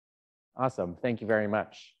Awesome. Thank you very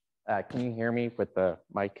much. Can you hear me with the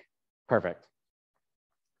mic? Perfect.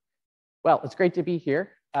 Well, it's great to be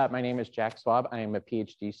here. My name is Jack Swab. I am a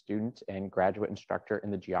PhD student and graduate instructor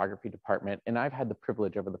in the geography department, and I've had the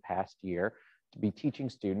privilege over the past year to be teaching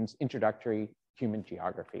students introductory human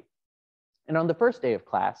geography. And on the first day of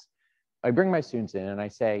class, I bring my students in and I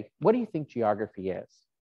say, what do you think geography is?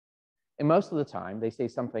 And most of the time, they say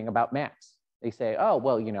something about maps. They say, oh,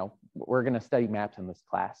 well, you know, we're going to study maps in this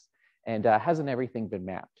class. And hasn't everything been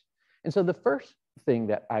mapped? And so the first thing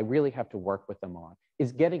that I really have to work with them on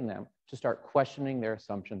is getting them to start questioning their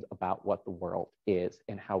assumptions about what the world is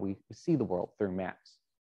and how we see the world through maps.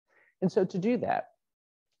 And so to do that,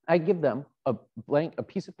 I give them a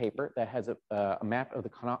piece of paper that has a map of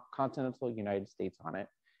the continental United States on it.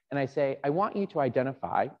 And I say, I want you to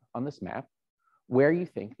identify on this map where you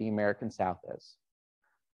think the American South is.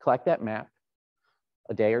 Collect that map.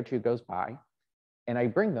 A day or two goes by, and I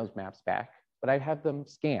bring those maps back, but I have them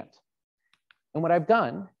scanned. And what I've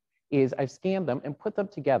done is I've scanned them and put them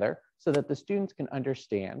together so that the students can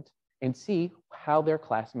understand and see how their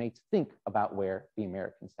classmates think about where the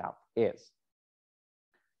American South is.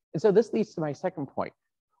 And so this leads to my second point.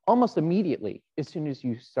 Almost immediately, as soon as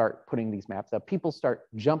you start putting these maps up, people start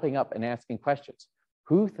jumping up and asking questions.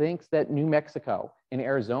 Who thinks that New Mexico and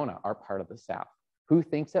Arizona are part of the South? Who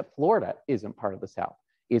thinks that Florida isn't part of the South?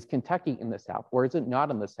 Is Kentucky in the South, or is it not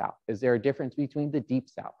in the South? Is there a difference between the deep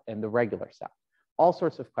South and the regular South? All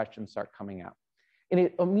sorts of questions start coming out. And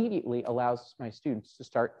it immediately allows my students to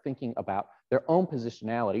start thinking about their own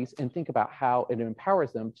positionalities and think about how it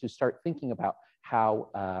empowers them to start thinking about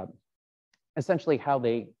how, essentially how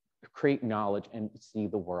they create knowledge and see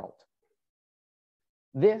the world.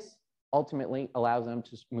 This ultimately allows them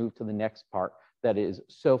to move to the next part that is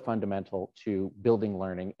so fundamental to building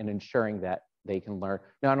learning and ensuring that they can learn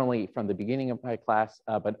not only from the beginning of my class,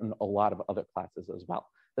 but in a lot of other classes as well,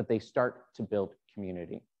 that they start to build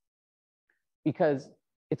community. Because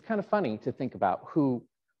it's kind of funny to think about who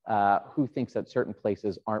thinks that certain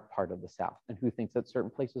places aren't part of the South and who thinks that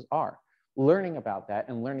certain places are. Learning about that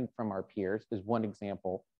and learning from our peers is one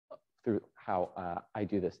example through how I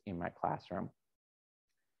do this in my classroom.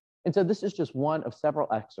 And so this is just one of several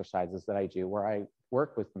exercises that I do where I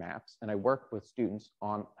work with maps and I work with students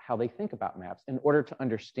on how they think about maps in order to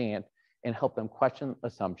understand and help them question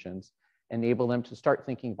assumptions, enable them to start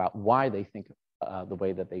thinking about why they think the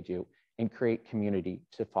way that they do, and create community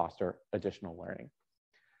to foster additional learning.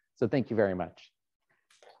 So thank you very much.